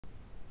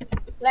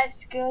Let's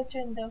go to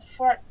the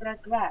fourth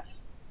paragraph.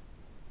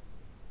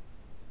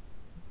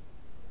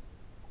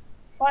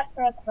 Fourth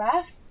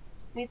paragraph,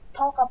 we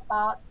talk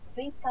about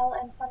retell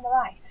and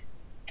summarize.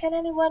 Can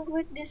anyone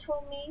read this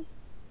for me?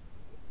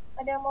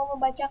 Ada yang mau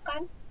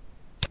membacakan?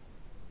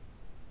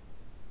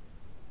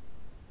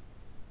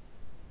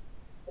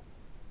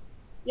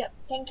 Yep,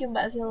 thank you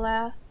Mbak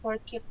Zilla for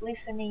keep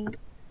listening.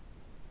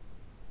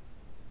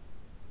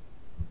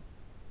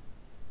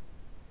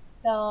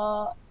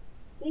 So,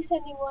 please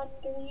anyone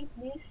to read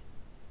this?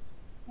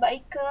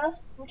 Mbak Ika,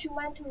 would you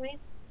mind to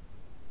read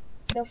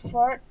the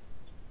fourth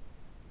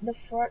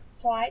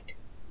slide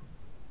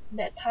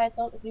that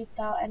titled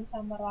retell and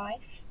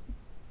summarize?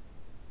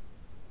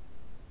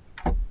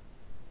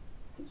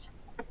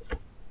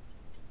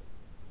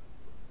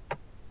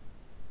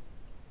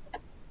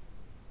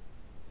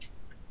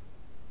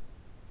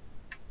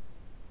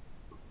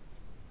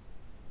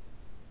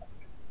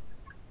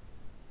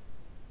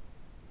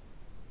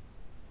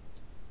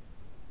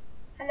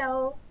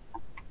 Hello.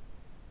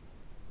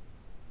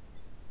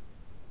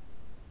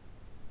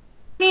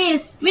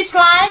 Miss, which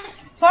slide?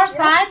 Fourth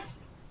slide?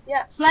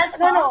 Yeah. Slide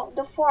four? No,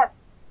 the fourth.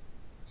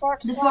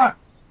 The slide. fourth.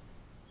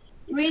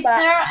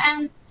 Reader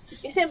and...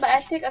 Is it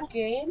Mbak Atik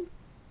again?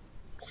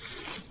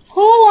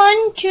 Who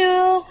want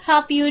to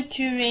help you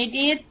to read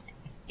it?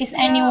 Is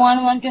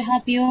anyone want to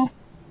help you?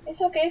 It's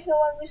okay if no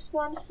one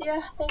responds.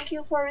 Yeah, thank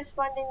you for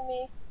responding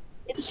me.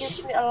 It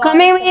gives me a lot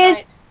Coming,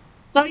 Miss. tonight.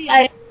 Sorry,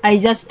 I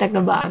just take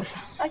a bath.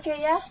 Okay,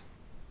 yeah?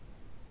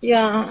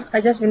 Yeah,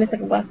 I just finished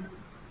taking a bath.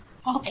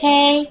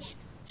 Okay.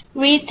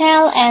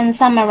 Retell and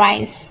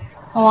summarize.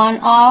 One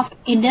of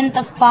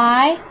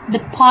identify the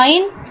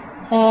point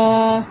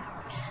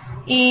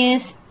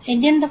is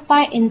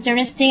identify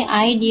interesting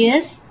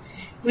ideas,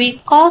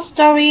 recall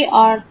story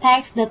or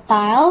text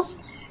details,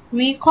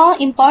 recall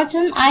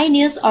important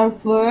ideas or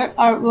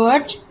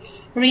words,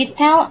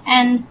 retell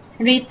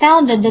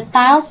the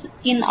details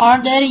in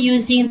order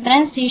using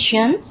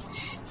transitions,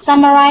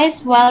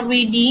 summarize while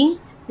reading,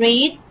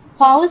 read,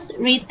 pause,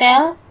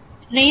 retell,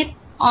 read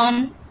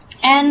on,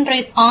 and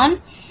read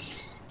on,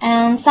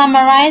 and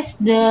summarize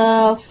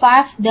the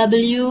 5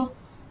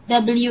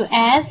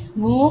 WS,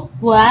 who,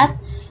 what,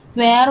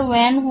 where,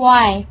 when,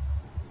 why,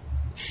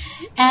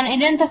 and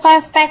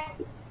identify fact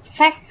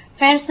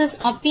versus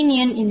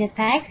opinion in the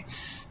text.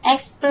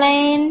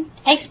 Explain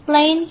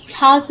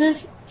causes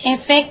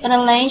effect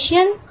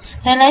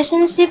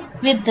relationship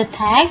with the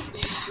text.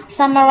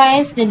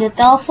 Summarize the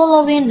detail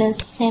following the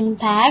same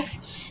text,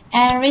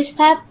 and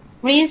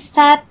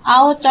restart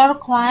author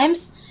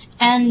claims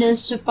and the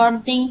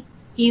supporting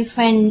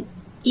evidence.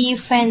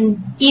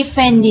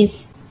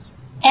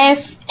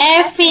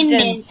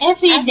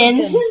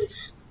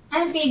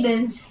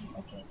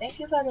 Okay, thank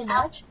you very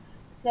much.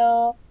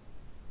 So,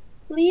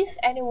 please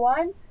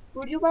anyone,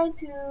 would you mind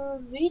to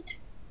read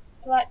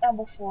slide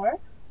number 4?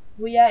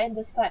 We are in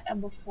the slide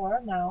number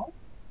 4 now.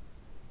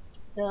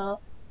 So,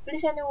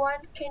 please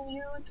anyone, can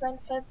you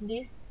translate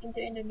this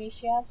into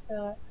Indonesia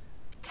so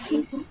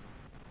if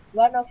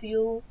one of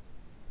you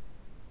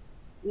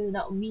will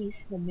not miss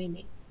the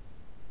meaning?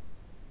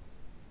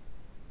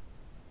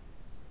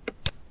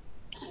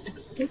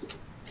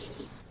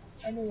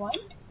 Anyone?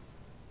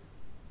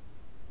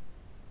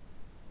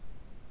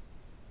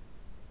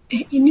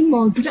 Ini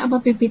modul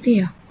apa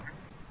PPT ya?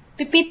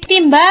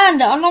 PPT mbak,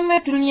 ndak ono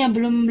modulnya,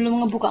 belum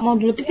ngebuka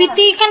modul.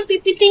 PPT kan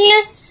PPT-nya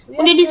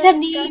udah di-share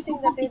di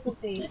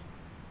PPT.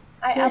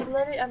 I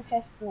uploaded on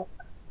Facebook.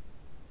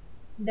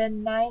 The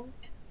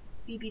 9th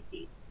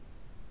PPT.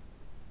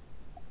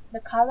 The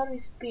color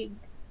is pink.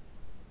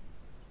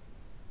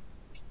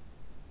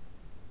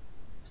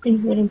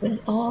 Pink.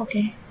 Oh,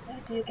 okay.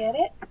 Do you get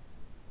it?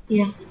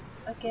 Yeah.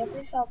 Okay,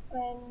 please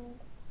open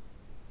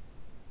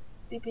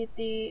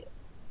PPT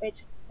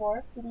page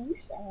 4,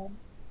 please.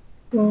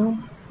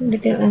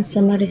 Detail and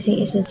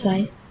summarizing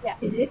exercise. Yeah,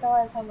 detail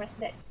and summarize.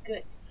 That's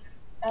good.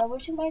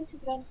 Would you mind to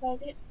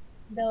translate it?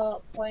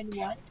 The point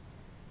 1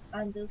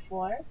 until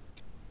 4.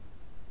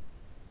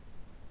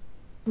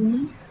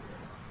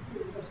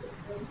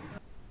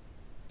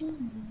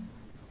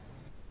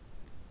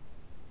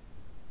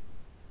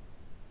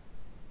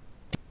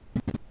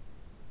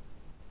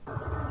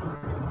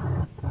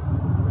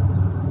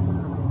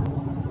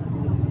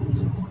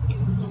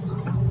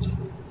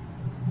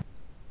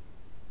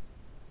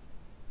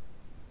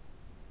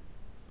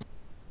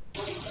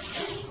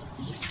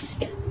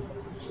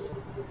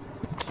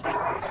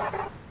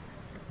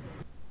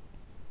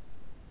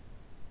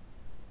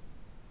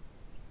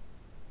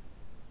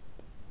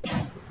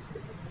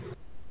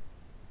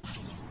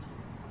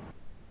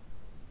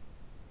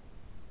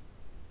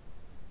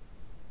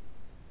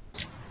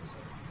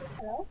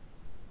 Hello?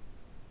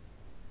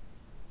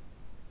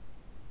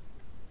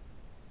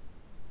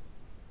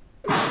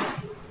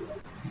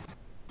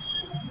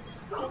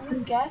 Can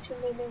you guess the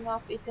meaning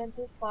of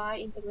identify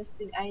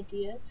interesting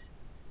ideas?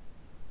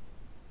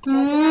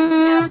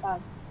 Apa?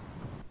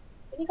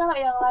 Ini kalau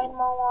yang lain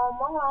mau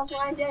ngomong langsung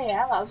aja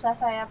ya, nggak usah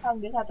saya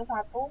panggil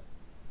satu-satu.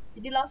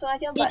 Jadi langsung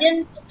aja Mbak.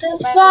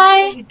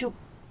 Identify. Hidup.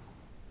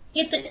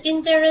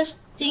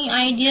 Interesting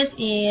ideas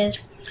is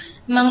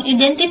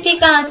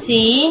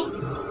mengidentifikasi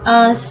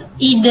uh,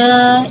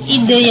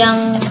 ide-ide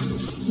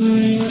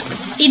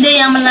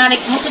yang menarik.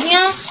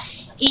 Maksudnya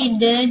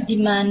ide di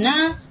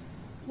mana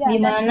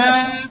ide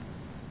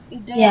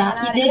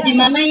di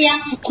mana yang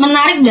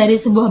menarik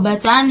dari sebuah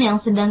bacaan yang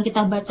sedang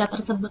kita baca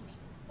tersebut.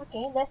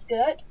 Okay, that's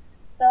good.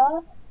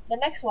 So the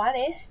next one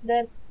is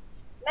the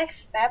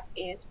next step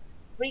is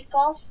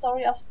recall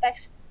story of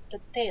text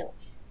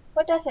details.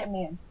 What does it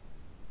mean?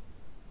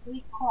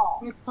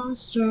 Recall. Recall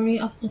story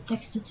of the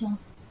text detail.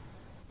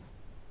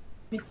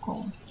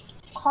 Recall.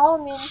 Call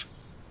means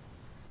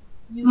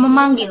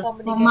Memanggil.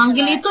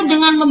 Memanggil itu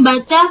dengan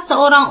membaca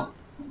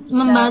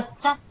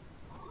membaca.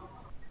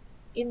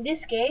 In this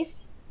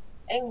case,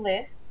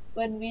 English,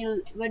 when we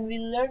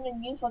learn a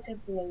new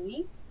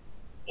vocabulary,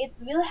 it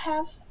will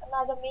have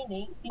another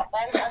meaning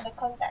depends on the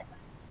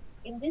context.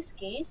 In this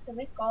case,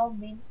 recall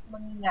means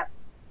mengingat.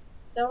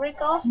 So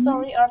recall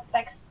story or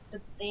text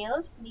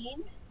details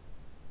mean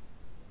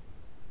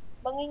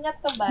mengingat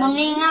kembali.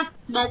 Mengingat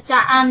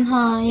bacaan,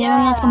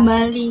 mengingat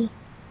kembali.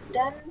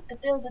 Dan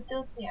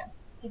detail-detailsnya.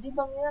 Jadi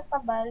mengingat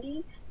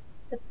kembali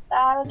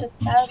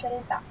detail-detail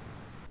cerita.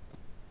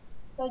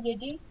 So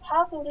jadi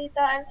how to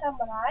retell and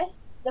summarize?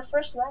 The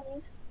first one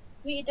is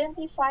we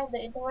identify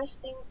the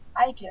interesting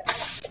idea.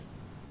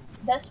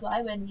 That's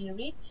why when we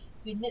read,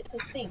 we need to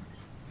think.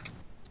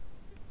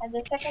 And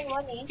the second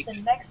one is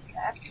the next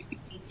step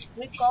is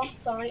recall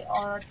story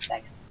or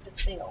text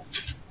details.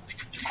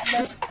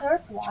 And the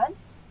third one,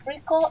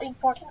 recall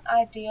important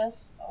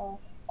ideas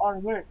or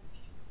words.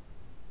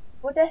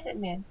 What does it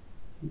mean?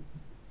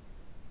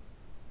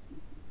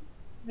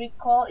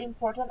 Recall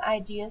important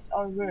ideas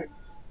or words.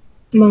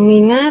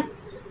 Mengingat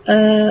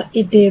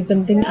ide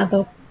penting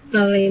atau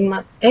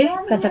kalimat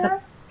kata-kata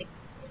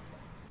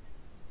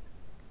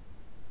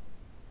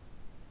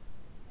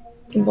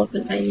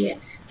important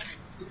ideas.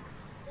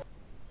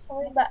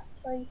 Sorry, but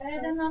sorry.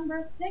 The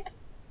number 6.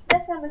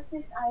 That's number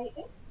 6.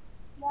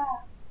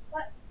 Yeah.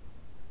 But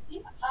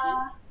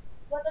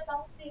what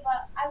about see?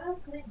 But I will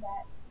clean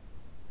that.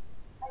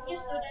 A new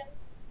student.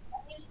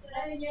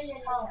 Yeah.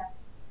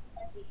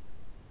 Okay.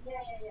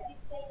 Yeah. She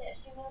said that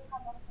she will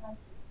come on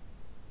Friday.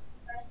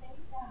 Friday?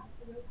 Yeah.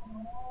 She will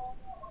come on.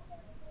 Okay.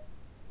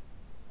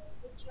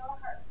 With your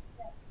her.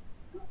 Yeah.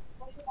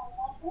 What should I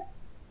tell her?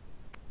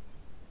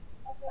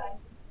 Okay.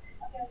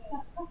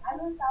 I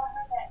will tell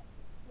her that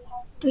she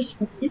has to. Terus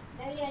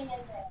Yeah.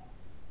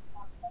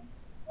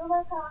 You're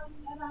welcome.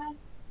 Bye-bye.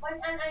 When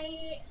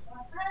I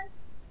makan.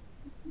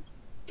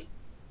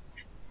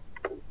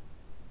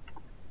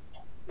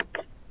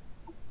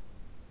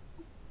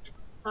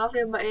 Maaf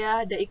ya Mbak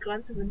ya, ada iklan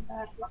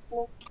sebentar.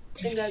 Maklum,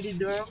 tinggal di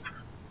dorm.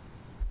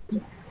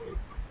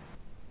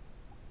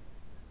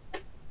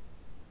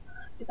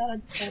 Kita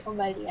lanjutkan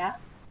kembali ya.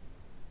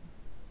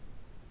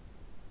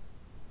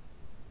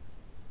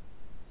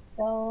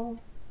 So,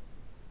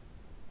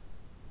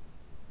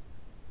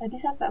 tadi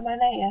sampai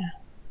mana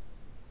ya?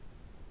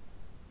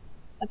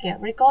 Okay,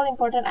 recall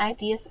important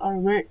ideas or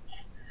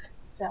words.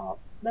 So,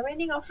 the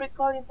meaning of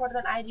recall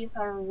important ideas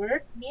or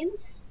word means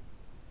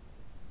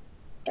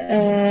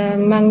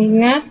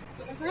mengingat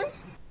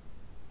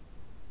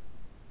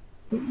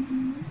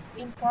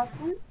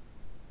important,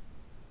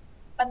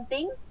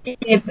 penting,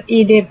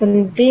 ide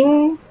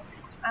penting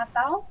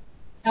atau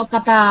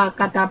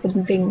kata-kata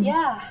penting.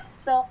 Yeah,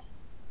 so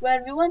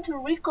when we want to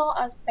recall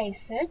a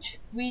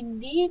passage, we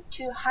need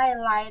to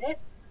highlight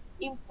it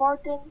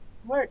important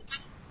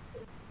words.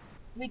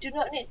 We do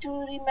not need to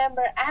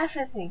remember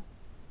everything.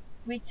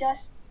 We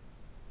just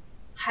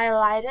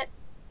highlighted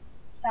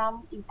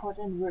some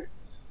important words.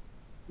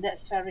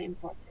 That's very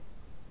important.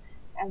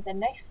 And the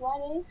next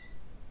one is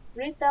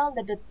retell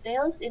the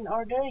details in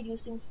order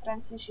using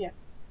transition.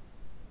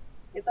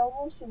 It's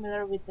almost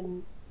similar with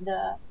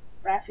the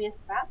previous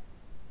step.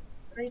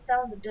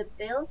 Retell the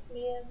details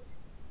means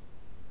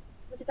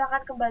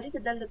menceritakan kembali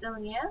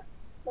detail-detailnya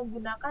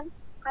menggunakan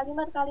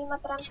kalimat-kalimat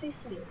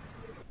transisi.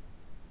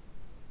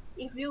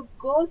 If you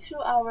go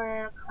through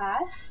our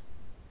class,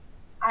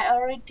 I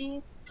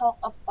already talk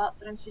about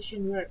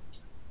transition word.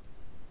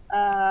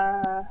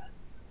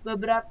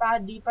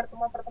 Beberapa di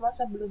pertemuan-pertemuan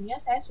sebelumnya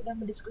saya sudah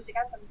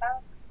mendiskusikan tentang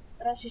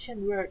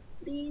transition word.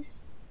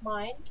 Please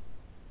mind,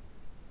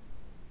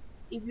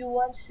 if you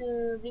want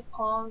to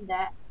recall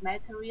that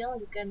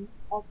material, you can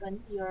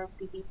open your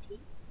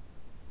PPT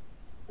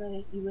so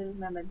you will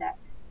remember that.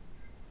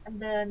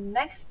 And the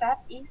next step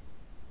is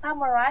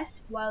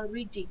summarize while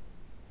reading.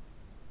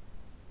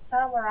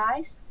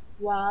 Summarize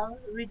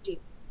while reading.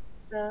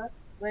 So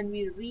when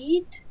we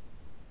read,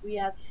 we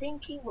are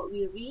thinking what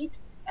we read,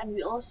 and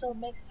we also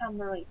make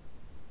summary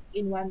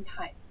in one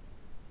time.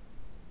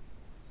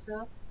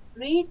 So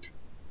read,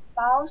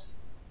 pause,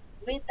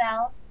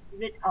 retell,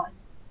 read on.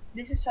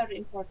 This is very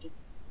important.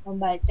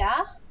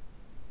 Membaca,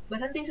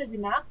 berhenti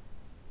sejenak,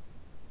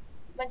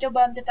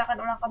 mencoba menceritakan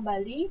ulang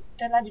kembali,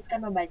 dan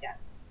lanjutkan membaca.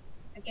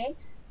 Okay?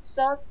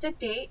 So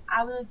today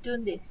I will do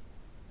this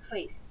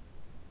phrase.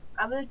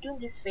 I will do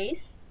this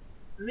phrase.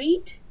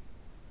 Read,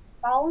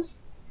 pause,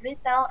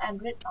 retell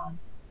and read on.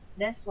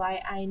 That's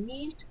why I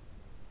need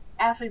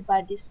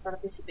everybody's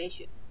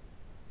participation.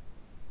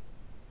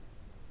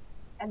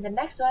 And the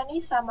next one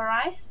is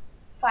summarize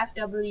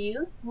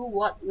 5W, who,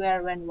 what,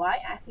 where, when, why.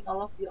 I think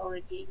all of you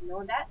already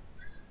know that.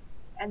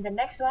 And the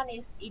next one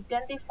is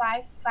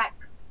identify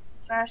fact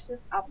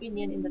versus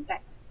opinion in the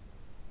text.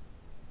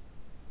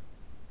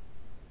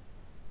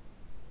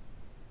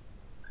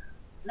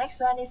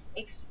 Next one is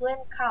explain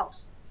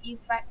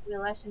cause-effect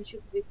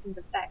relationship within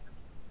the text.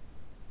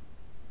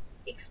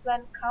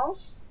 Explain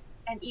cause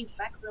and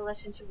effect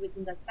relationship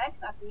within the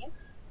text artinya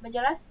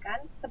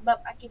menjelaskan sebab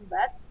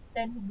akibat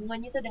dan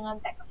hubungannya itu dengan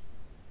teks.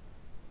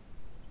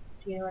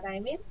 Do you know what I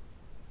mean?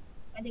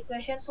 Any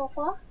questions so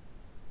far?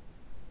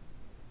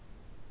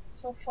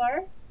 So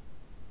far,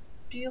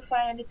 do you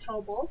find any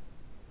trouble?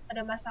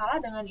 Ada masalah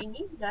dengan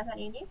ini, penjelasan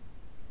ini?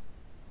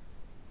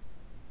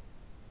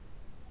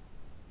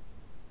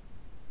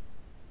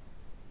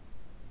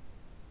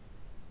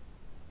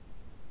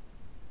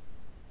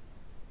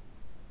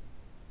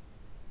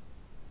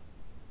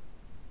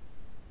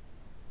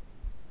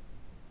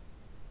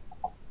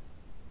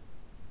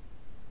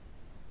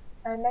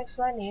 And next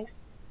one is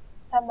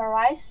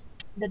summarize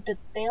the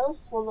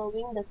details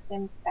following the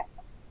same text.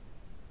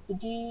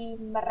 Jadi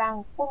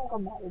merangkum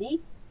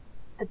kembali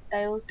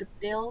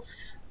detail-details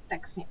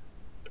teksnya.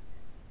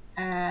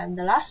 And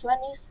the last one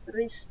is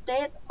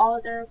restate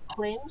other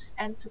claims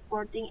and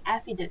supporting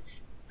evidence.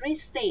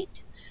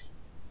 Restate.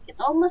 It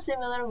almost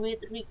similar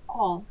with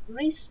recall.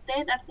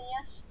 Restate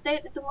artinya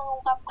state itu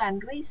mengungkapkan.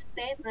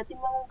 Restate berarti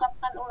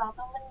mengungkapkan ulang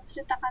atau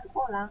menceritakan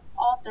ulang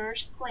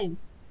author's claim.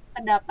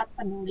 Pendapat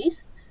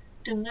penulis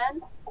dengan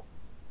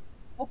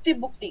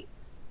bukti-bukti.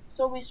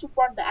 So we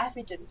support the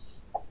evidence.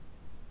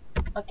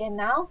 Okay,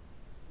 now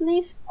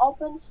please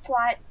open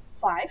slide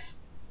 5.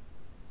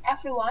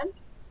 Everyone,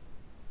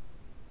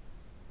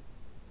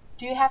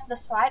 do you have the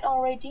slide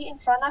already in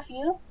front of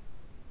you?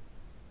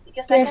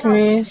 Because Yes,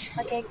 miss.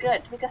 Okay,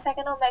 good. Because I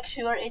cannot make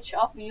sure each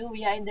of you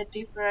we are in the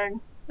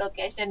different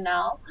location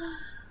now.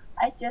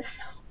 I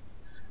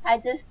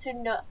just to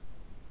know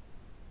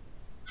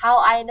how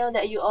I know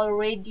that you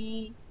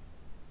already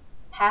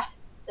have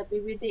the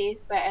PPT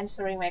is by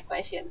answering my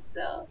questions.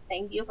 So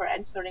thank you for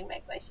answering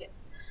my questions.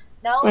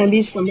 Now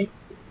Maybe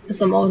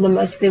some of them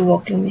are still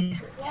working,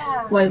 miss.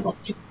 yeah. While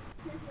watching.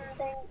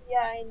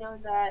 Yeah, I know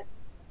that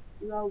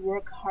you are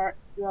work hard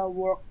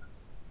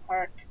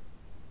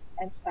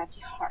and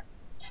study hard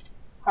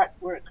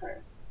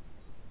worker.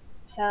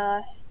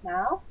 So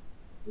now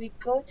we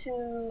go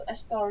to a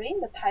story.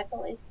 The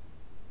title is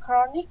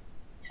Chronic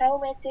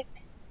Traumatic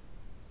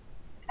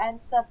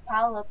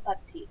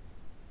Encephalopathy.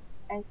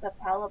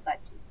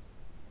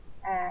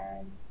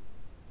 And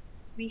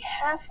we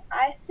have,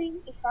 I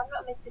think, if I'm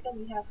not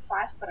mistaken, we have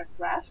 5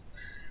 paragraphs.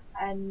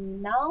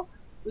 And now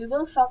we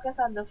will focus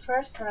on the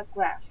first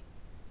paragraph.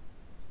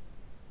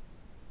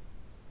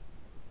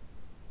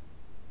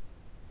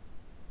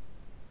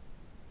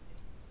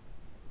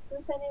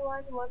 Does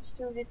anyone wants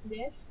to read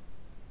this?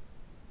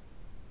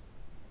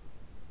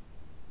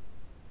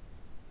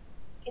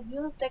 It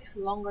will take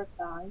longer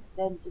time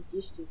than it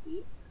used to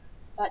be,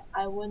 but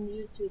I want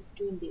you to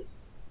do this.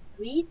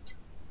 Read,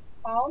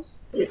 pause,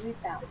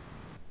 retell.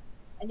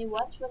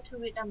 Anyone want to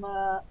read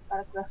number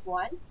paragraph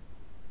 1?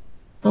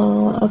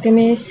 Okay,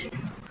 miss.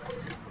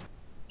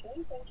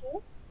 Okay, thank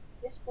you.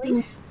 Yes,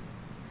 please.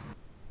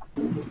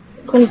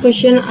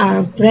 Concussion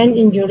are brain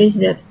injuries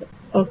that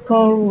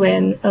occur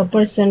when a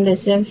person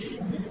receives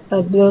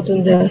a blow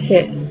to the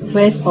head,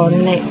 face, or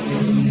neck.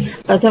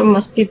 Although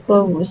most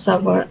people who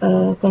suffer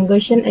a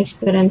concussion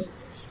experience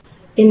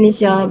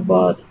initial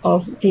bout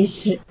of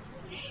these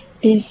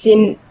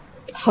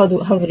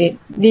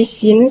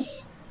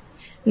scenes,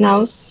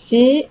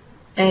 nausea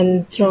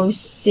and throat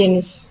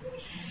scenes.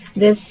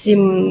 The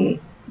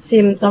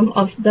symptoms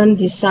often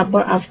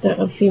disappear after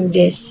a few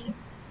days.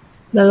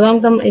 The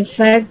long-term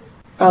effects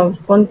of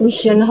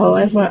concussion,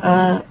 however,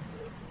 are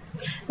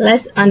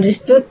less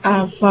understood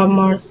and far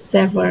more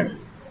severe.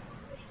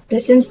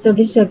 Recent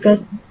studies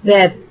suggest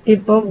that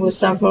people who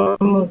suffer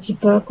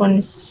multiple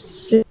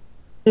concussions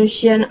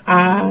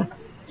are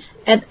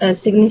at a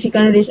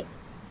significant risk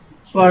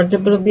for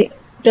developing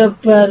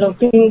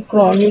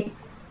chronic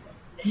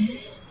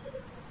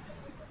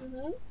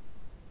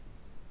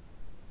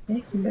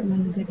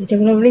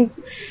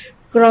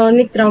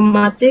chronic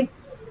traumatic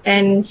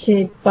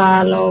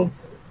encephalopathy.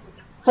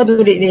 How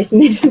to read this?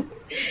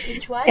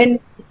 Which one?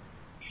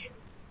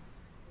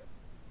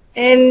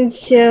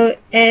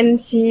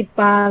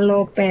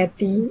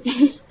 Encephalopathy.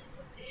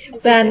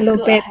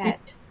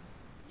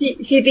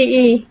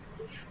 CTE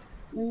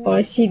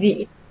or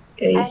CDE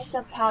is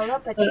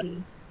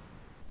encephalopathy.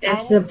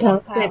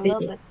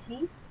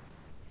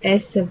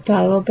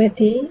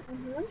 Encephalopathy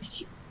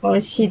or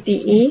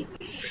CTE,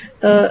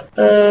 a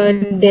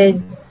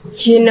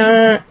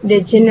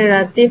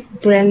degenerative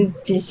brain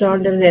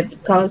disorder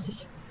that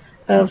causes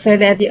a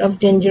variety of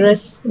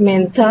dangerous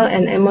mental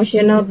and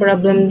emotional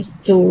problems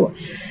to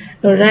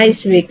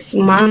arise weeks,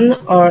 months,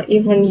 or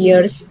even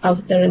years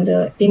after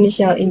the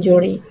initial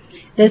injury.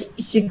 The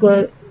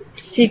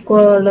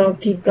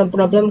psychological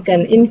problem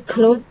can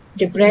include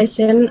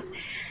depression,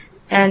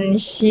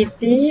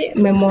 anxiety,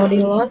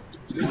 memory loss,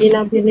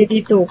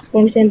 inability to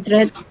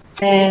concentrate,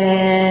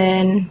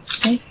 and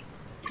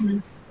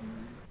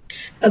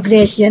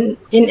aggression.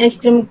 In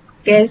extreme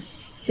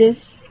cases,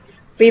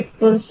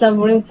 people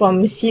suffering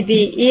from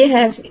CTE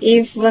have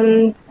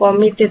even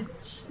committed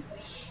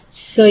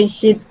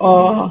suicide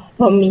or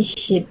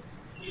homicide.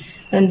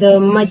 And the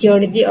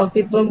majority of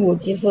people who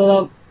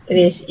develop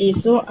this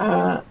issue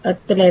are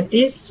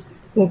athletes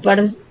who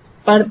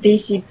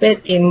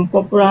participate in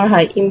popular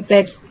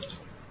high-impact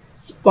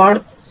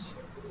sports,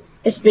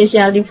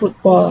 especially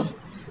football.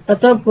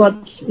 Although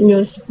both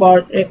new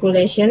sport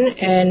regulation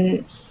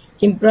and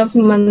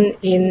improvement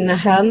in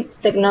health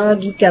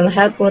technology can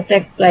help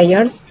protect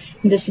players,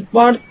 the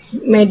sports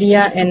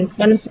media and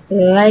fans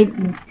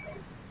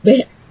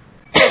be-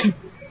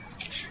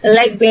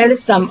 bear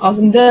some of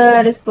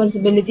the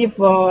responsibility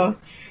for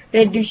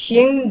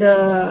reducing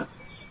the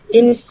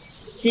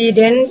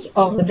incidence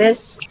of this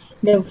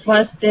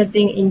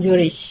devastating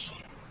injuries.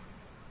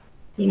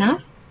 Enough?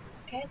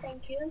 Okay,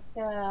 thank you.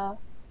 So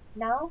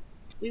now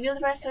we will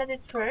translate it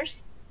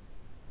first,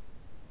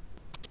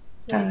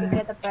 so to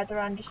get a better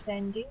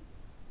understanding.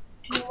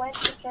 Do you want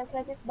to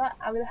translate it? But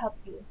I will help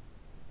you.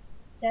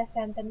 Just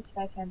sentence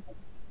by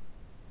sentence.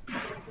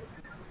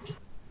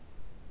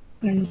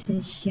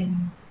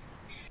 Transition.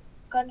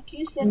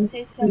 Confusion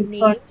is a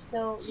name,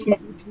 so we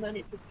don't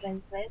need to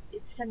translate.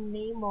 It's a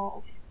name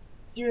of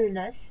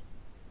illness.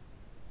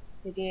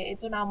 Jadi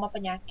itu nama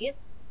penyakit.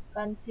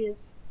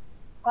 Confusion.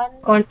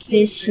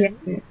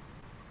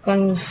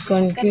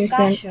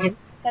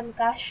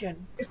 Concussion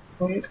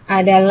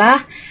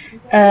adalah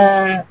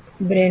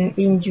brain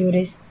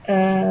injuries.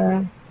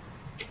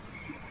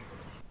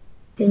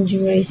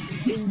 Injuries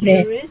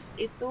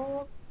itu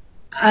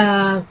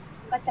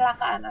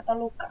kecelakaan atau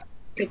luka.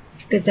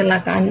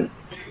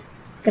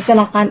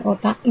 Kecelakaan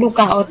otak,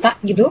 luka otak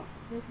gitu.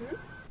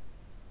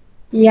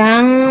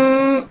 Yang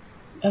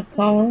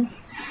occur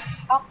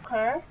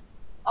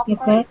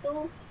itu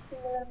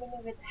similar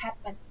meaning with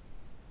happen.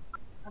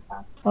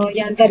 Apa?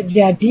 Yang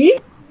terjadi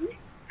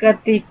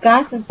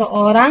ketika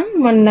seseorang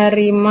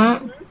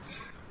menerima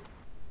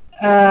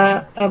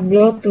a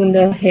blow to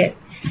the head,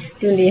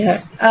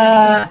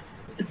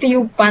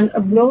 tiupan, a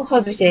blow,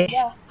 how to say?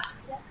 Ya.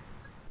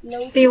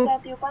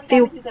 Tiupan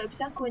tapi juga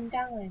bisa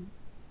guncangan.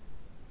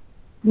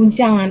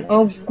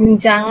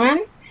 Guncangan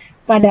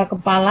pada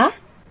kepala,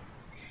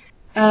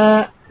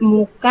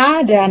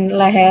 muka dan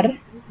leher,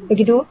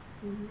 begitu?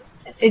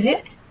 Is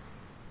it?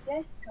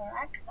 Yes,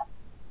 correct.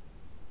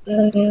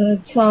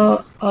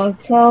 So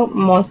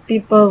most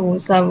people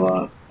who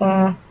suffer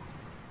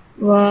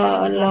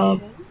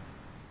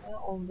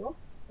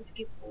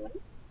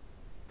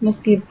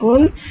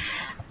meskipun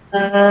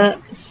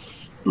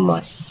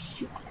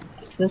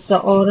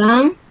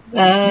seseorang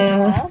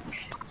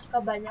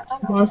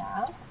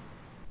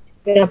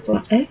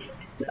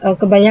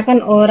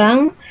kebanyakan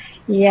orang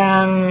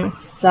yang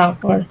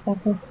suffer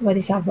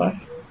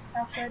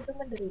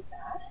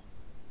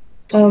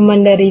itu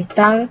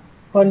menderita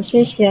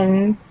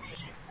concussion,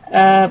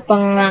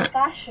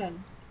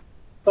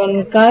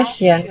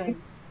 concussion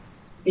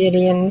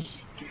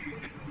experience.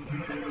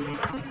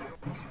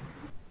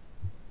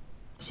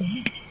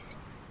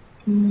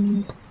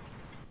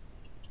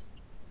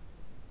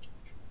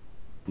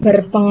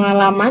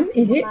 Berpengalaman,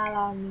 is it?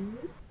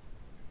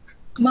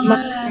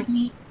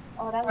 Mengalami.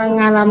 Orang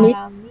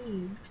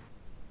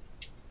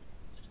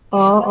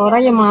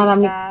yang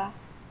mengalami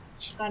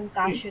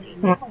concussion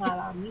ini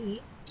mengalami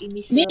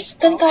Miss,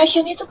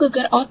 concussion itu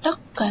gegar otak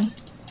kan?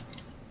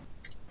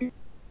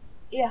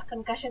 Iya,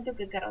 concussion itu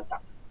gegar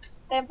otak.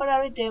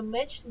 Temporary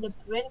damage to the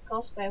brain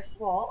caused by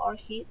fall or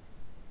hit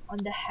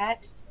on the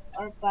head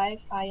or by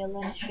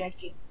violent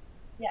shaking.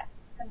 Ya,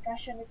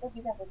 concussion itu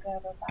bisa gegar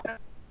otak.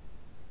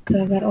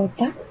 Gegar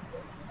otak?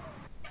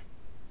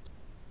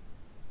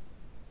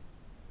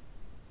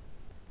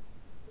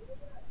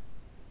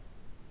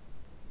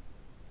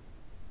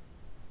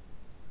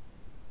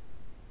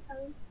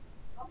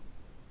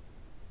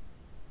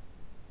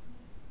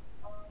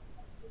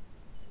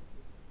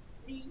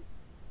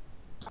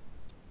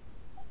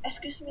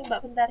 Excuse me,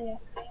 Mbak, bentar ya.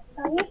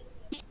 Sorry?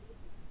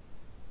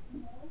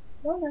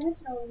 No, no,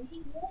 sorry.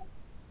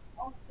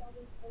 Oh,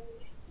 sorry.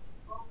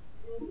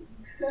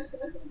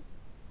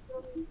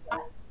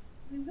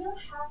 We will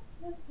have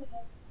two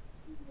students.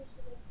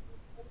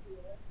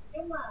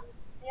 Your mom,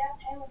 they are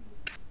telling me.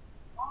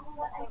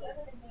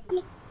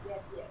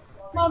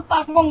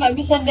 Otakku nggak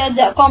bisa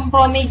diajak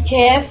kompromi,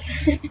 guys.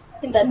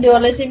 Minta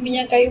diolesin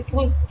minyak kayu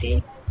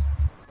putih.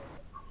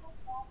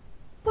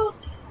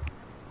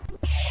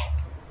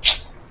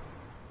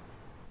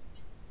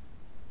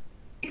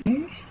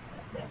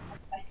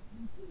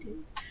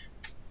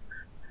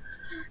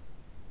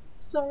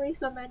 Sorry,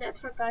 so many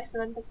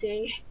advertisements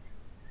today.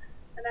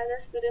 Another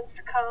students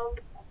come,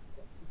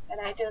 and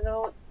I don't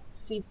know.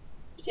 She's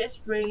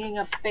bringing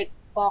a big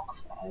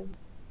box, and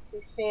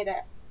they say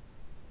that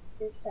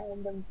this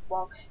random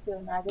box to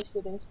another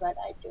students, but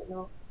I don't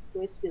know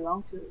who it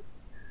belongs to.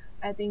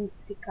 I think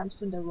it comes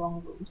from the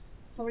wrong rooms.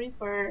 Sorry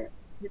for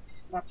the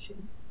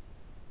disruption.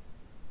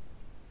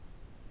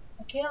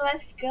 Okay,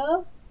 let's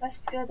go. Let's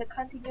go to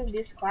continue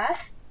this class.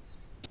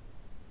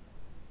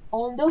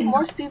 Although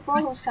most people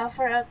who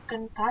suffer a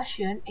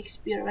concussion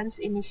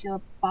experience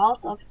initial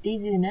bout of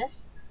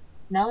dizziness,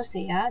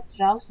 nausea,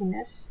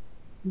 drowsiness,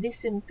 these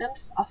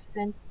symptoms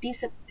often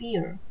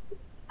disappear.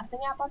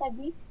 Artinya apa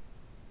tadi?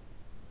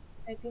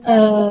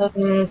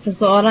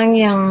 Seseorang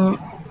yang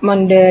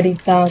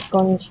menderita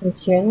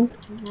concussion,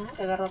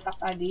 Gagal otak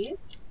tadi.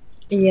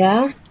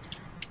 iya,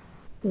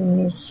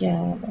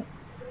 inisial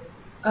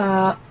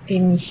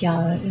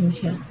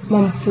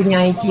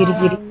mempunyai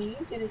ciri-ciri Mengalami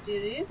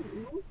ciri-ciri.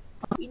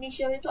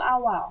 Inisial itu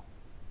awal.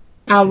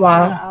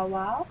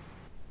 awal.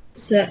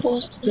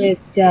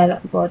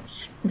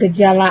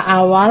 Gejala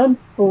awal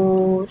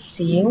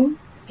pusing,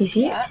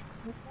 Ya.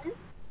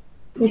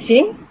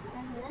 pusing,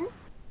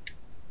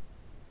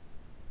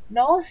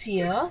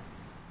 Nausea.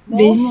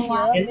 This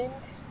Nausea is-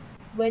 means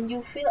when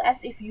you feel as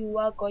if you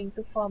are going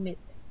to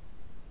vomit.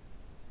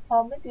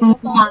 Vomit, you know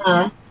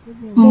vomit?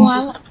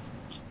 Mual.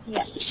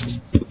 Yeah.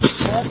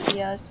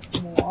 Nausea,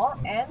 mual,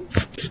 and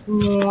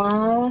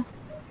mual,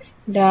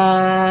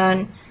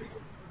 dan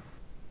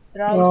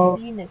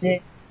drowsiness.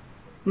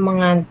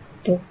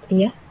 mengantuk,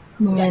 iya,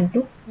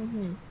 mengantuk,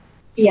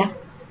 iya.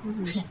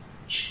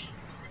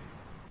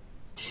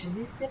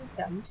 These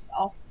symptoms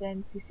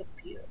often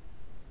disappear.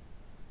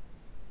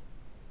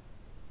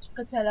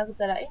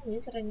 Gejala-gejala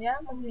ini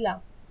seringnya menghilang.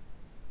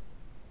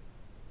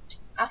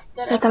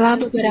 After Setelah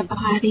activity. beberapa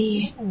hari.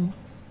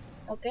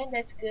 Okay,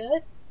 that's good.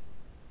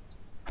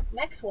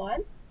 Next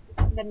one,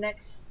 the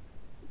next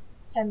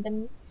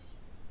sentence.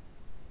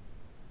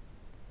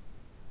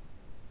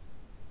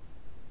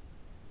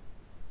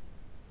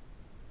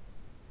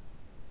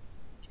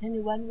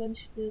 Anyone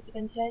wants to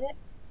translate it?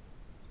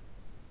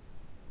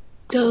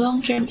 The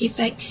long-term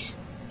effect,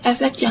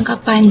 efek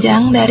jangka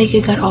panjang dari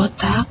gegar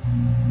otak,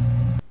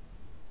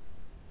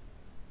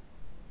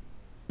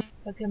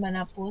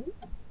 Bagaimanapun,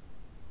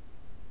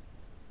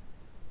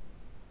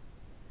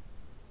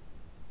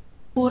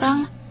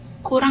 kurang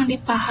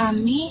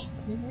dipahami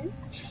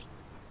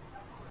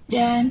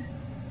dan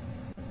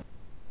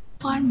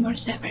far more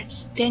severe,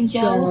 dan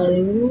jauh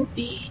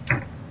lebih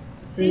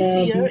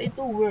severe itu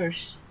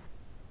worse.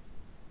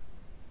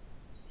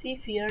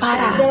 Severe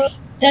parah.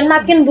 Dan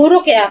makin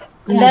buruk ya,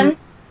 dan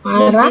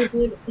parah.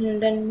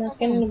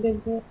 makin lebih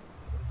buruk.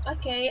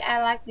 Okay,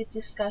 I like this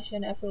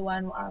discussion.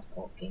 Everyone are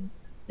talking.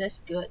 That's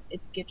good.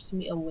 It keeps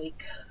me awake.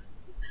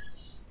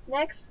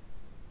 Next.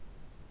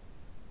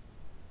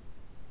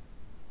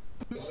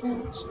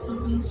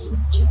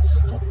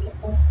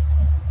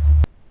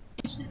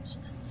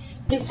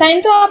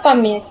 Desain itu apa,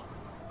 Miss?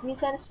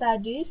 Recent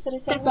studies,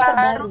 recent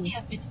Terbaru.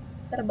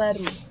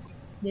 terbaru.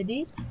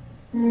 Jadi,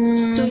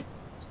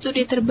 Studi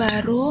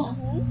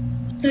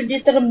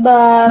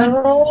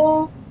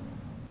terbaru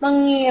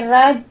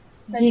mengira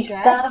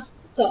jika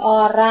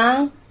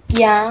seorang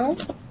yang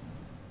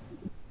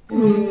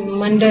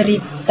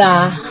menderita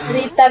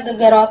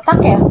gegar otak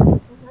ya,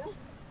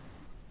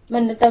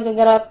 menderita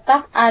gegar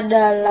otak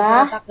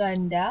adalah otak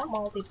ganda,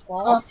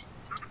 multiple.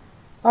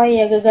 Oh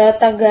iya, gegar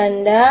otak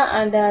ganda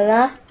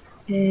adalah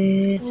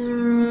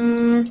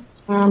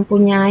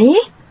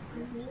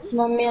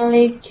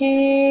memiliki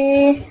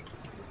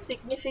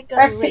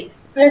significant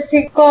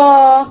risiko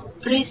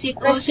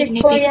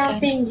signifikan yang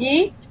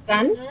tinggi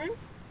kan?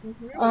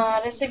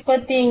 Risiko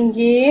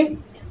tinggi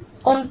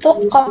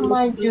untuk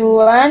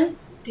kemajuan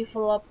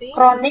developing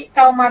kronik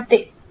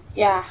traumatik.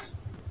 Ya.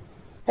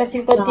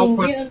 Risiko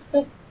tinggi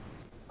untuk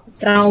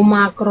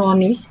trauma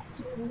kronis.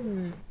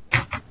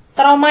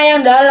 Trauma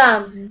yang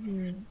dalam.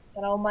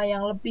 Trauma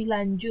yang lebih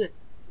lanjut.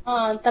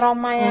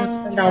 Trauma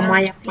yang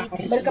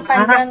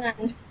berkepanjangan.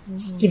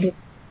 Gitu.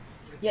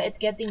 Yeah, it's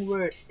getting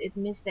worse. It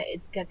means that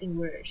it's getting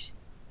worse.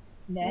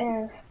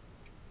 Yes.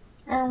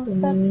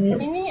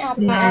 Ini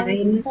apa?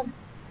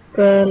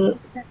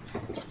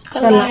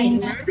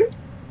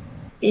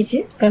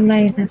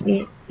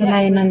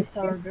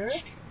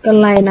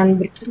 Kelainan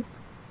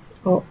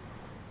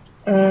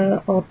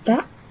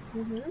otak.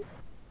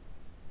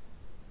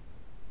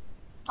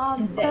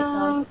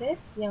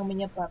 Diagnosis yang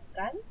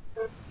menyebabkan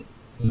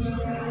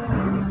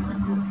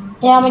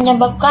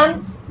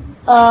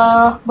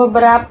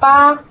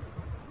beberapa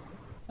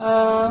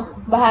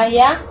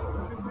bahaya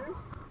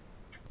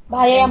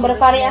yang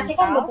bervariasi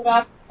kan,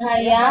 beberapa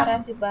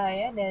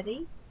bahaya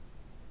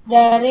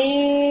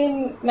dari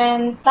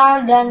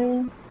mental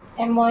dan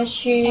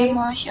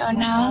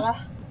emosional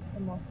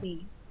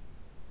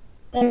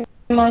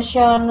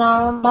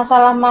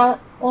masalah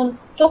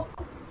untuk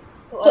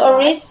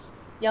risk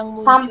yang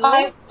muncul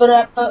sampai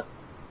beberapa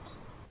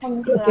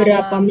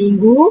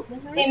minggu,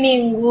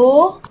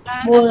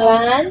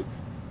 bulan,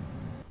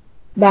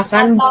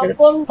 bahkan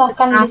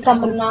bisa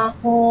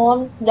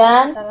menahun,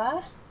 dan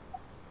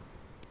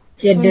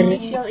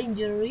initial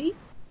injury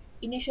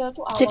Initial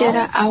to awal.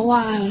 Cedera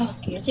awal.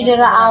 Okay, so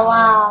Cedera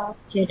awal.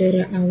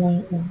 Cedera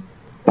awal.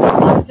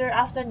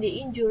 After the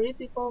injury,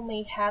 people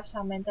may have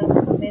some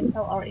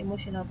mental or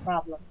emotional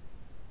problem,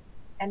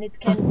 and it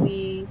can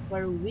be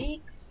for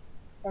weeks,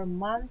 for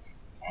months,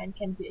 and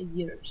can be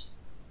years.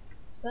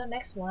 So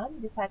next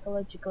one, the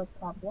psychological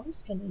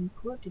problems can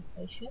include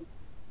depression.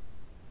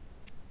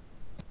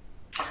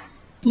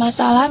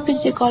 Masalah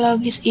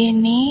psikologis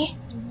ini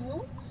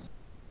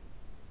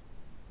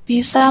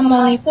bisa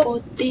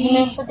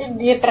meliputi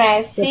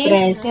depresi,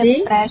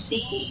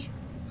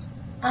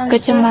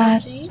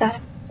 kecemasan,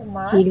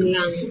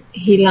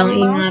 hilang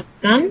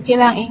ingatan,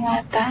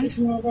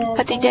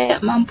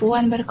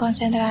 ketidakmampuan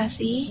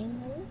berkonsentrasi,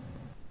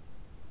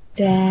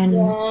 dan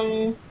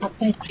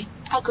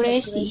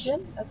agresi.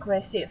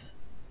 Agresif.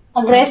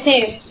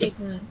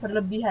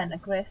 Berlebihan,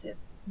 agresif.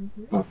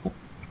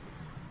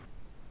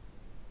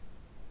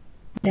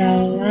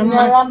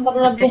 dalam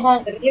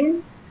berlebihan.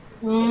 In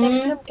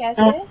extreme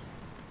cases,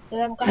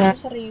 dalam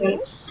kasus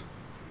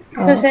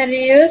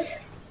serius,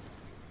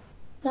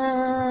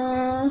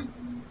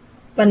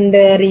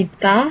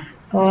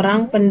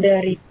 orang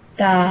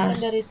penderita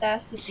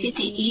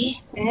CTI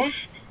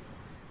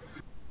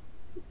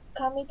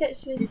committed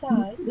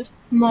suicide,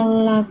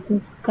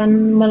 melakukan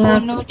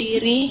bunuh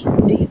diri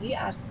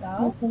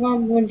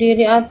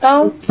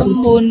atau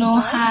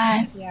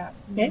pembunuhan.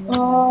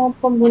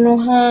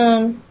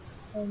 Pembunuhan.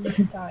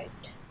 Homicide.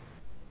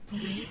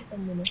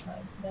 Pembunuhan.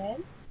 Dan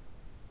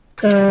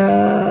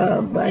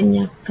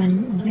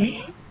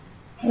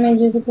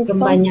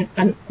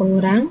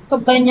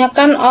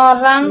kebanyakan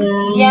orang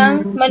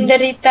yang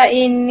menderita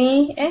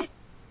ini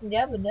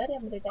ya benar,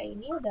 yang menderita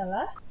ini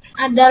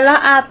adalah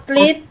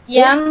atlet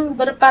yang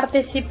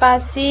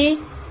berpartisipasi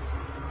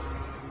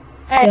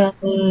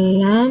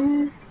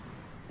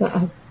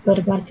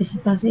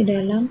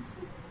dalam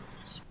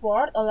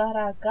sport,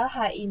 olahraga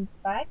high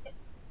impact,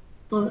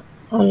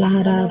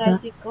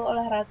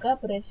 olahraga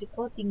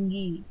beresiko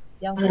tinggi,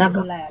 yang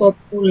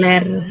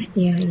populer,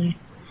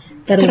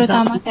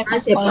 terutama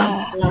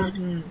sepak bola.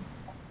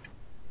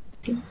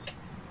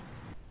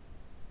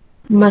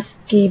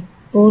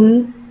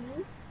 Meskipun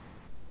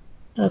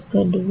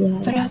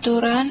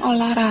peraturan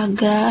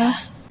olahraga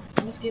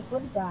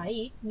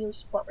baik, new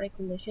sport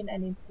regulation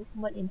and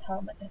improvement in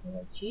helmet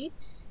technology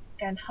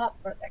can help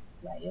protect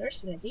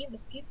players. Jadi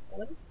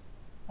meskipun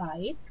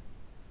baik,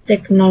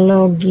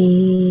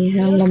 teknologi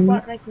new helm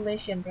sport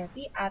regulation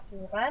berarti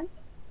aturan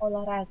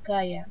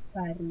olahraga yang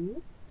baru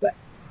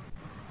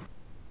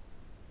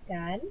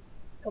dan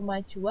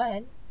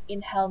kemajuan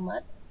in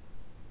helmet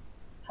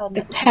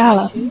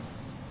technology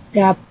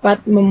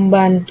dapat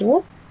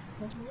membantu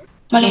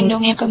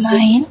melindungi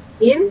pemain,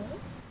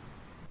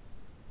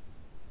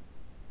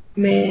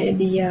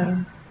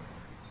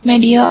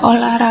 media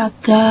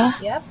olahraga,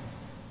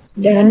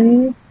 dan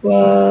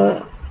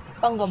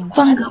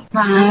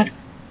penggemar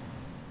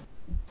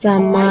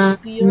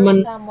sama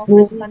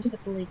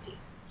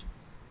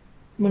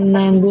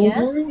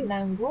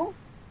menanggung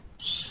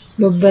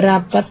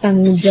beberapa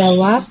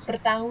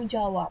bertanggung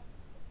jawab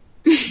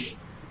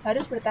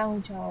harus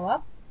bertanggung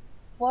jawab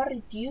for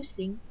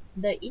reducing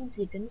the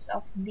incidence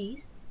of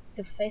these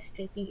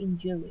devastating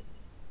injuries.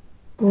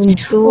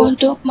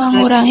 Untuk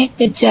mengurangi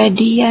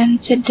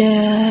kejadian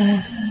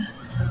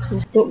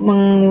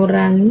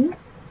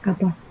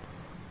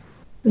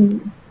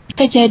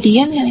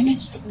kejadian kan ini?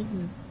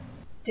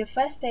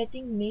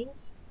 Devastating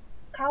means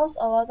cause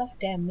a lot of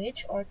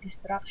damage or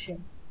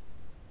destruction.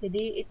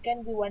 Jadi it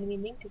can be one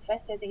meaning,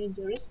 devastating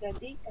injuries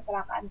berarti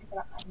kecelakaan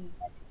ini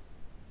tadi.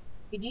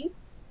 Jadi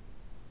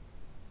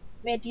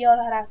media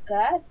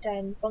olahraga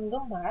dan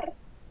penggemar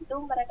itu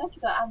mereka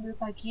juga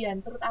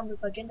turut ambil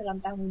bagian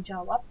dalam tanggung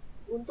jawab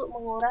untuk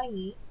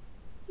mengurangi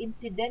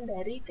insiden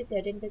dari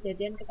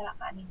kejadian-kejadian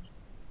kecelakaan ini.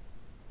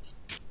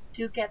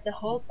 Do you get the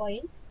whole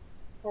point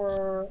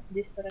for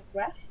this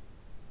paragraph?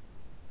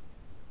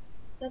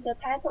 So the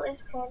title is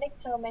Chronic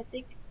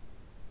Traumatic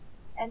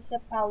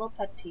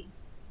Encephalopathy,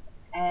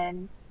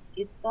 and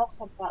it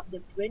talks about the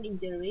brain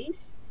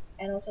injuries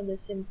and also the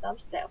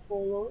symptoms that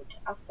followed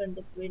after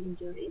the brain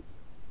injuries.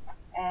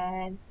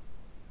 And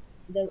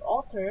the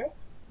author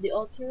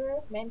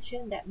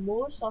mentioned that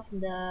most of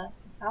the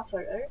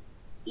sufferer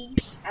is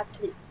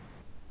athlete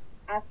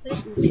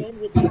who train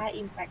with high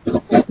impact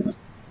sport.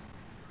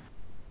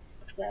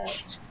 So,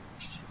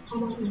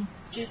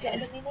 do you get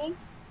the meaning?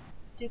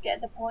 Do you get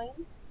the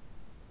point?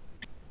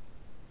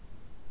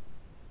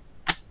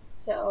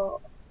 So,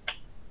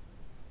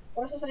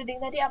 proses reading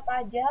tadi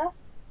apa aja?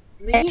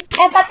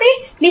 Tapi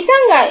bisa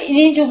nggak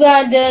ini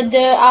juga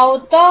the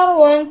author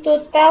want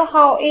to tell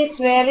how is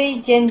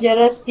very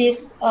dangerous this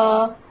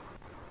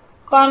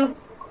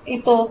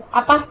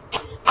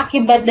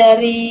akibat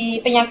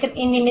dari penyakit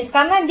ini,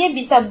 karena dia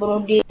bisa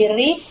bunuh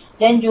diri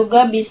dan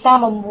juga bisa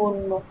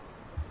membunuh.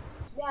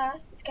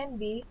 Yeah, it can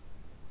be.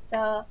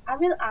 So I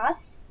will ask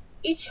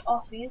each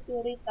of you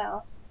to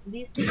retell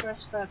this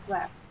first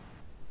paragraph.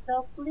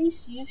 So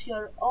please use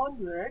your own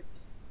words.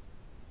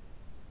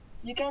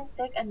 You can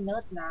take a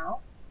note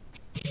now,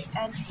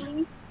 and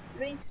please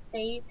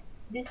restate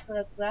this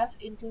paragraph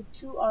into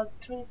 2 or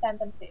 3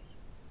 sentences.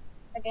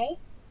 Okay?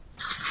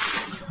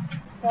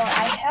 So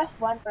I have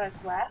one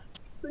paragraph.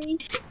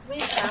 Please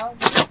read down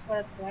this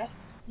paragraph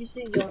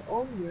using your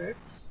own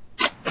words,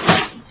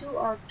 2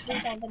 or 3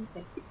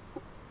 sentences.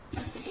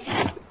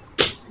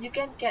 You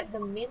can get the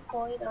main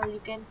point or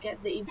you can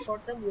get the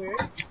important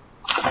words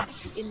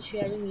in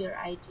sharing your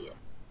idea.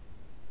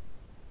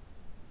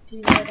 Do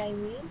you know what I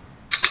mean?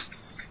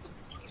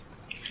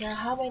 There are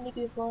how many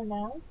people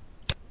now?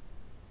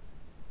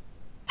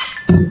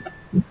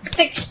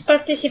 6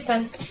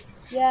 participants.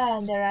 Yeah,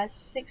 and there are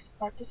 6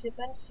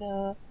 participants.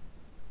 So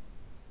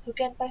who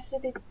can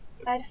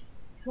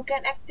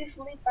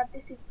actively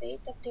participate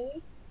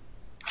today?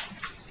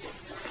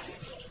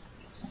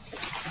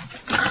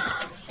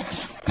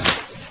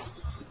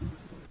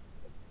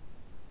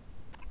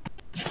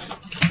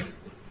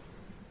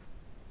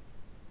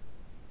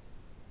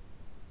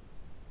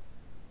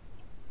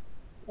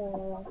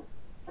 So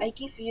I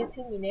give you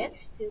 2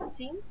 minutes to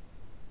think.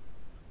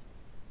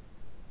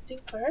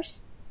 Think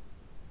first.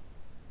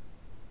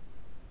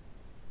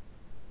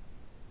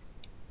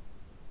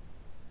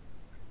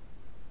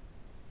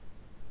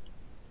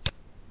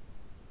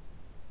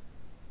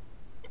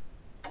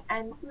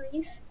 And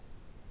please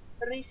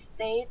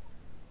restate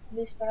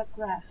this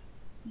paragraph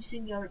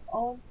using your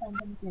own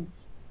sentences.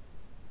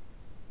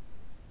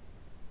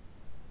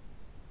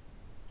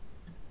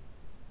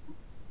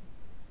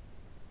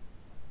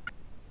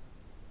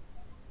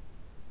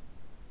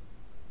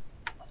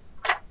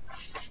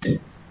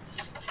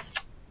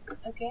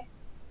 Okay?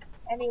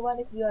 Anyone,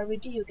 if you are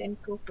ready, you can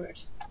go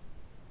first.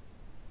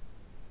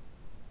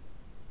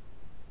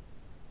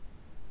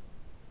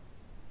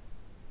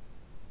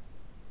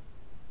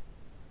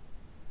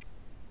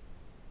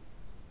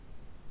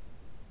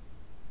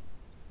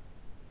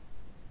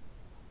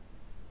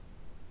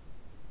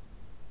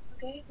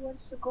 Okay, who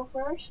wants to go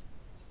first?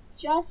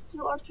 Just 2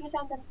 or 3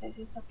 sentences,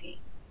 it's okay.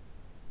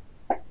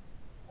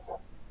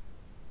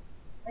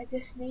 I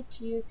just need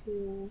you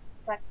to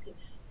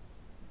practice.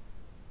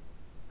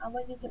 I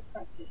want you to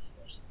practice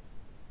first.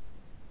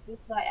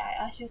 That's why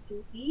I asked you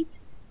to read,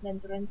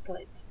 then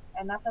translate.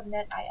 And after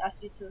that, I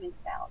asked you to read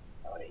down the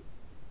story.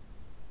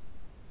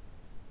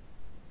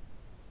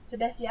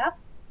 Sudah siap?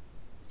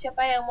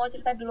 Siapa yang mau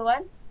cerita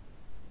duluan?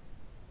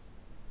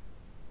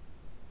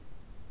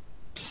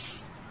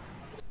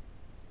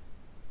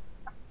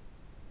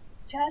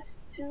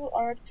 Just 2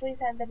 or 3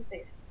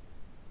 sentences.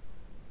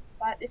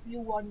 But if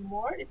you want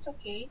more, it's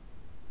okay.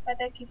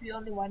 But I give you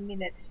only 1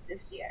 minute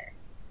this year.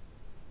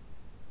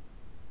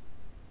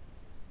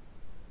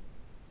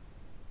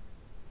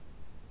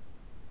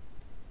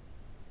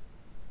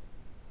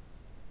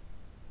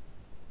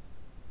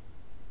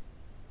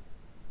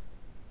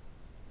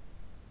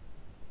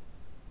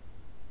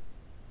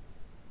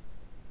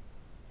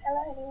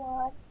 Hello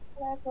everyone.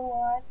 Hello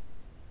everyone.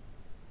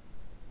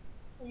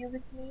 Are you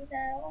with me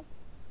now?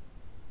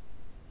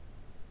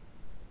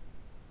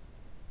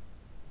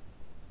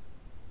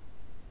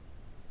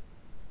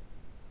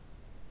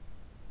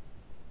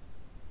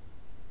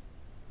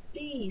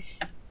 Please.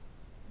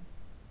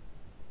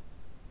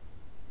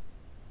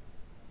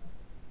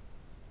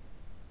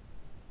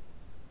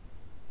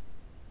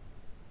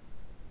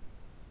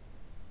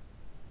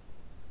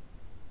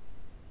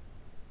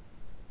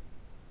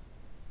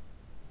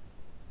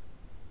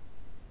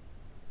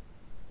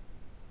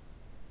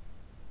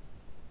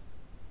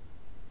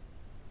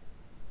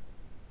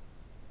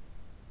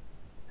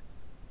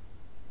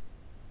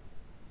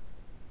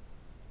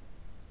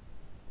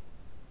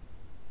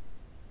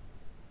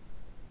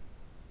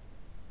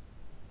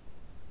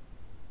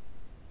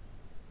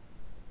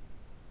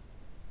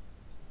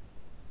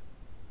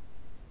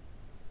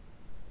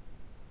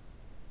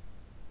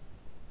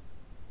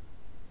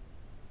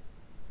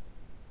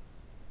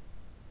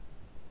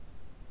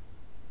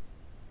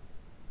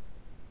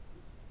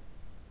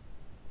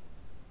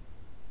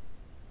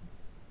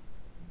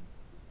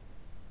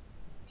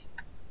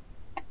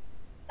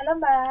 Halo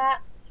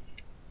Mbak.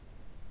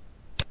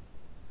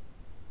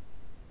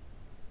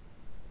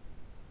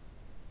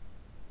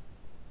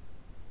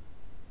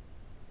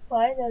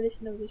 Why there is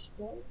no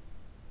response?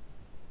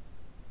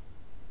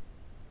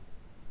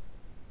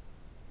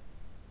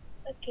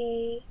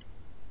 Okay.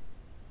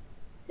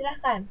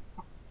 Silahkan.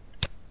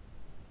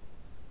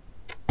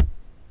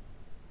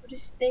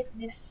 Restate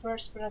this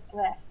first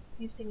paragraph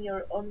using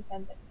your own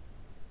sentence.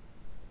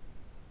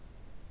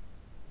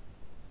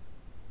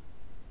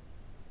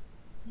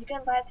 You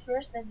can write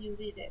first then you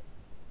read it.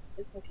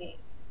 It's okay.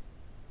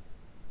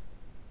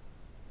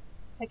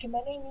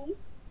 Bagaimana ini?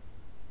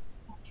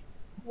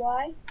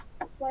 Why?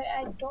 Why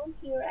I don't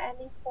hear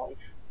any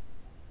voice?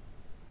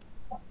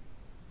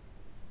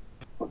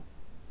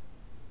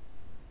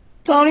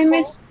 Sorry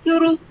Miss,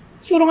 suruh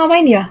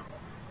ngapain ya?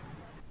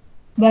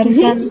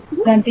 Barusan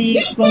ganti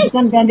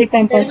Dari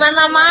pampers.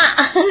 mana, Mak?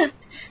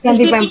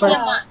 Ganti Dari pampers.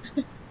 mana, Mak?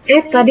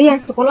 Tadi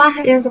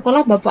yang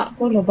sekolah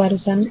bapakku loh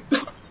barusan.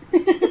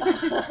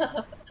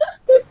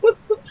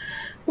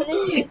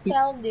 Please read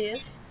down this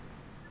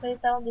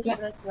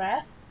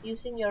paragraph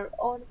using your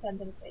own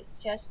sentences.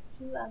 Just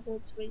 2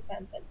 until 3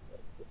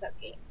 sentences is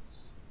okay.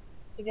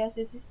 Because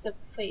this is the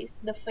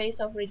phase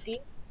of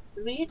reading.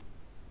 Read,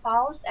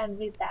 pause, and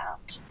read down.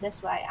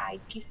 That's why I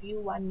give you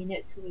 1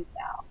 minute to read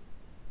down.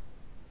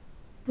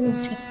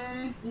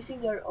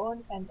 Using your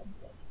own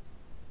sentences.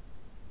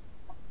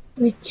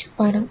 Which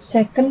paragraph?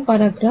 Second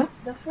paragraph?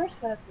 The first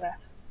paragraph.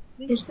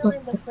 We're still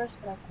in the first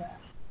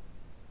paragraph.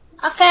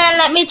 Okay,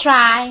 let me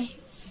try.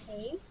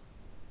 Okay.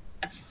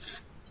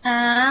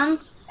 And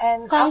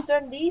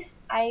after this,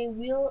 I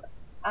will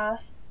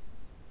ask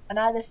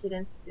another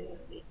students to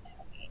read.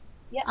 Okay.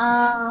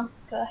 Yeah.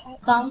 Go ahead.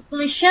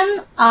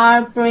 Conclusion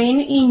are brain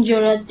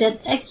injuries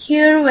that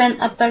occur when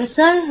a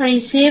person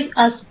receives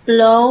a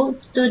blow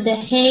to the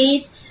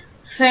head,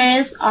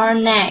 face, or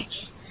neck,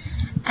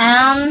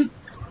 and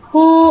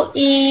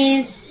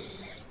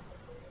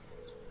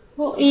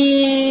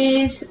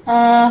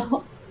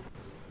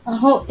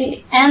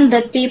and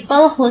the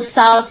people who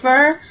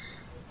suffer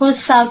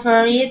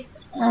it,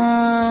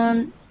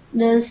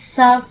 the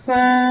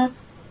suffer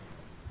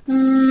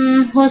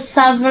who's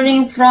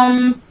suffering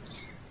from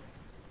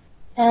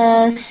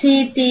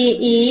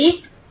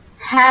CTE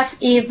have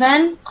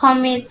even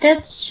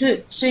committed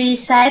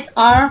suicide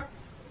or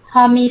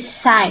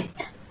homicide.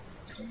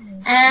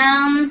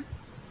 And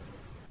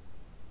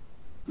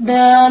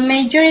the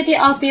majority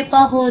of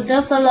people who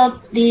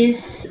develop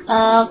this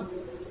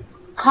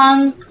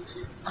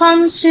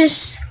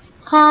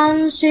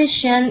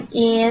constitution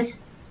is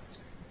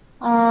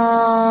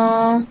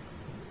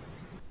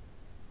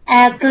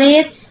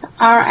athletes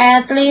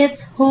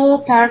who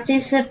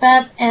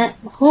participate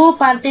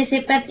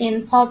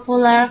in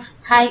popular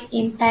high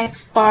impact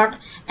sport,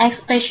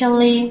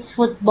 especially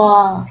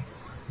football.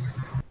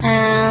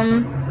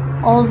 And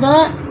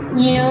although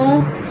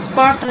new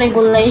sport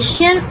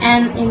regulation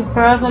and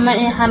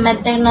improvement in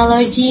helmet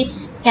technology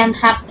can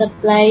help the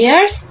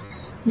players,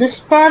 the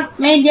sport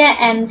media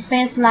and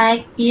fans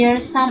like bear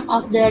some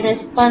of the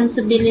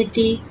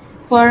responsibility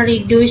for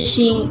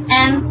reducing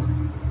and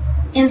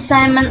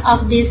incitement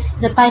of the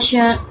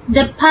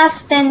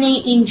past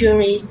standing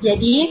injuries.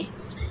 Jadi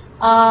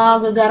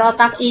gegar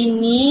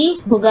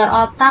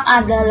otak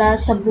adalah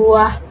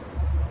sebuah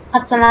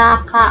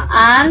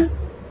kecelakaan,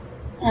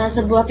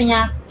 sebuah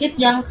penyakit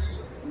yang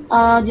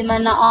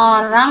dimana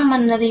orang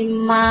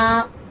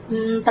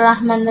telah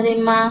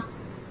menerima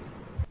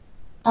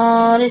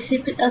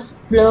received a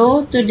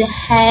blow to the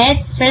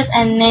head, face,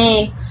 and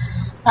neck.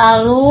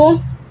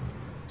 Lalu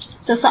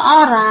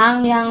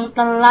seseorang yang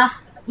telah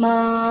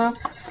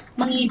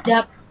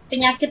mengidap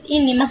penyakit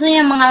ini,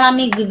 maksudnya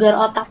mengalami gegar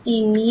otak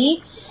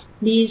ini,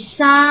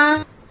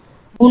 bisa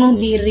bunuh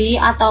diri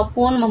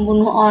ataupun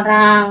membunuh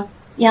orang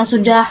yang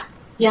sudah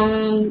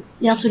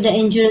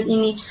injured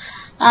ini.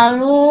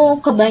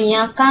 Lalu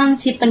kebanyakan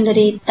si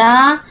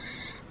penderita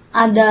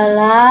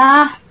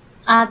adalah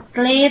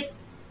atlet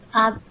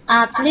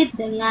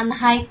dengan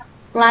high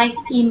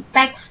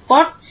impact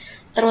sport,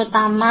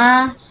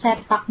 terutama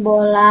sepak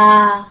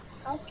bola.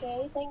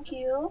 Okay, thank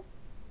you.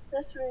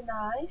 That's very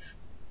nice.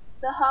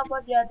 So how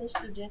about the other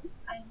students?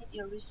 I need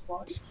your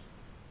response.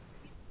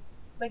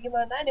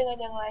 Bagaimana dengan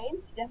yang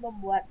lain? Sudah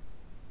membuat?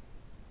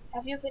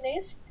 Have you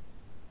finished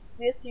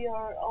with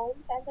your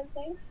own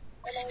sentences?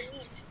 And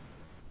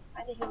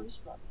I need your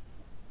response.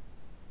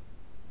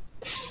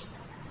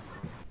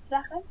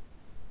 Silahkan.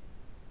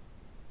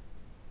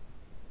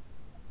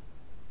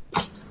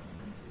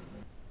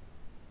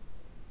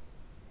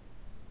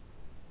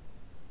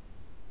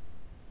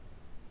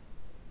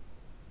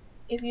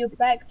 If you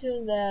back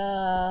to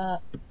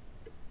the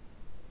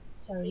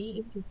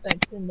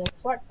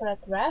fourth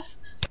paragraph,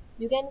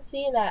 you can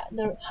see that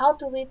how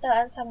to retell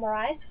and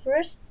summarize.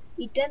 First,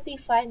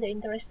 identify the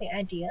interesting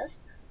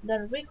ideas,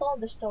 then recall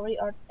the story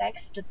or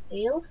text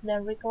details,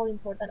 then recall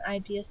important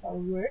ideas or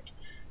words.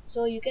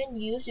 So you can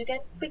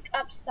pick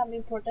up some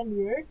important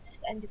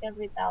words and you can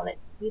retell it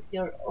with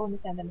your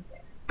own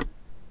sentences.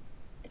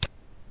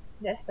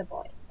 That's the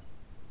point.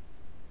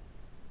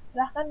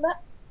 Silahkan,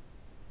 Mbak.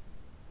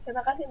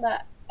 Terima kasih,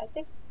 Mbak. I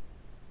think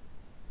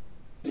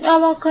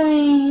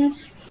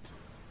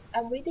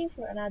I'm waiting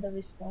for another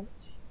response.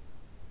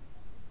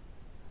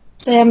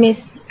 Yeah,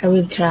 miss, I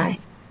will try.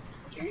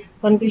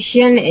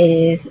 Concussion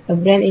is a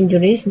brain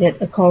injuries that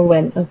occur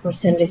when a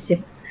person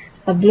receives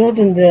a blow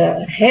to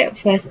the head,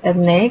 face,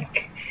 and neck.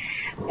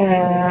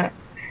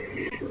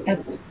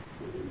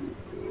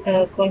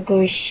 A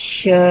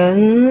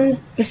concussion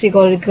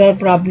psychological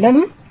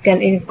problem can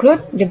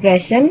include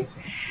depression,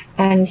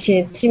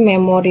 anxiety,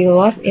 memory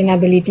loss,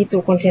 inability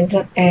to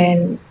concentrate,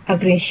 and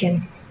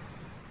aggression.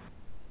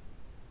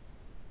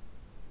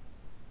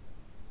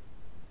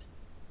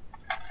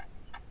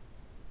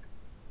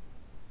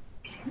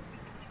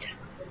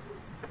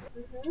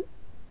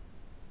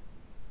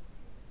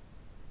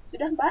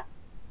 Sudah, Mbak?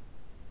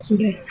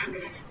 Sudah.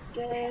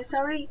 Okay,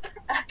 sorry.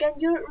 Can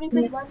you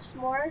repeat once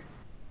more?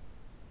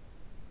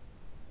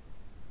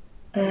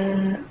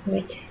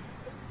 Wait.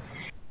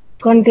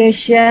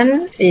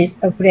 Concussion is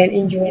a brain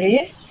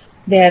injury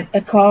that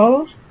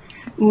occurs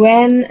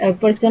when a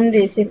person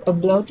receives a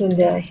blow to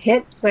the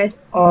head, face,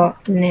 or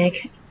neck.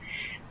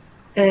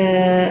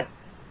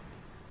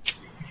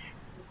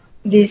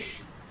 This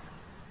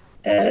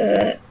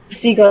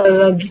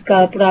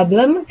psychological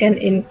problem can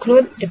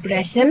include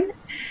depression,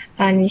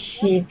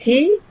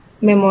 anxiety,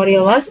 memory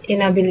loss,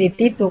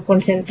 inability to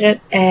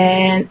concentrate,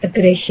 and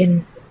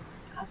aggression.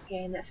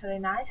 Okay, that's very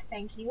nice.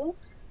 Thank you.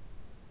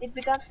 It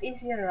becomes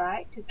easier,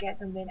 right, to get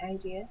the main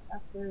ideas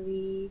after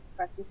we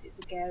practice it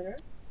together.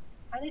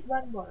 I need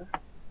one more.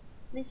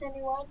 Please,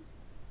 anyone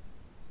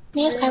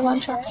Miss, I willing to want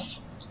to share? try.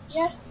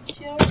 Yeah,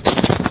 sure.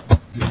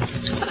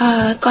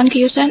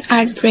 Concussion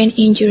are brain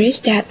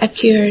injuries that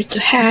occur to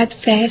head,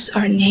 face,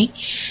 or neck.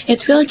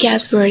 It will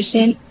get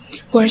worsen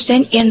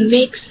in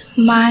weeks,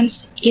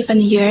 months, even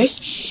years.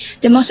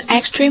 The most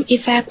extreme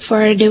effect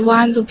for the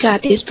one who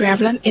got this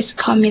problem is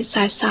commit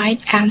suicide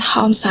and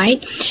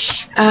homicide.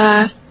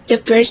 The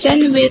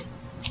person with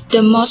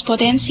the most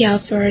potential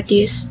for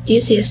this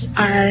disease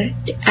are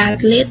the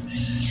athletes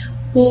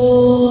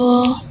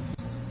who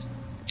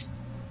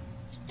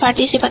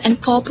participate in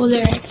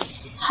popular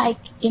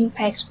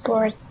high-impact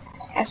sports,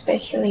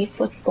 especially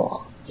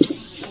football.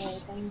 Okay,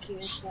 thank you,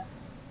 Isla.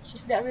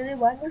 Is that really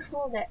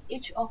wonderful that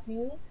each of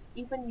you,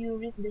 even you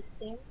read the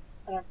same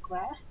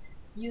paragraph,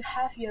 you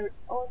have your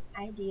own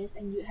ideas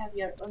and you have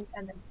your own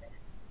sentences.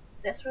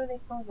 That's really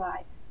cool,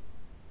 right?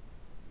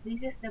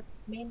 This is the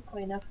main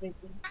point of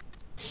reading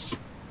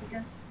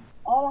because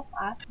all of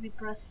us we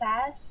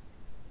process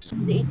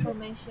the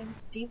information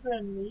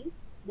differently.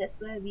 That's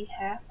why we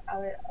have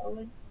our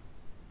own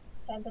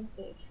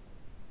sentences.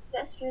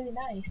 That's really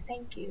nice.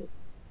 Thank you.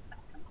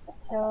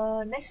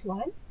 So next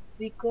one,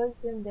 we go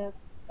to the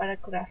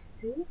paragraph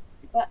 2.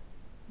 But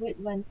wait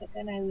 1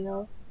 second, I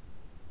will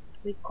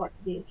record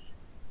this.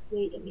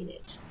 Wait a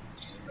minute.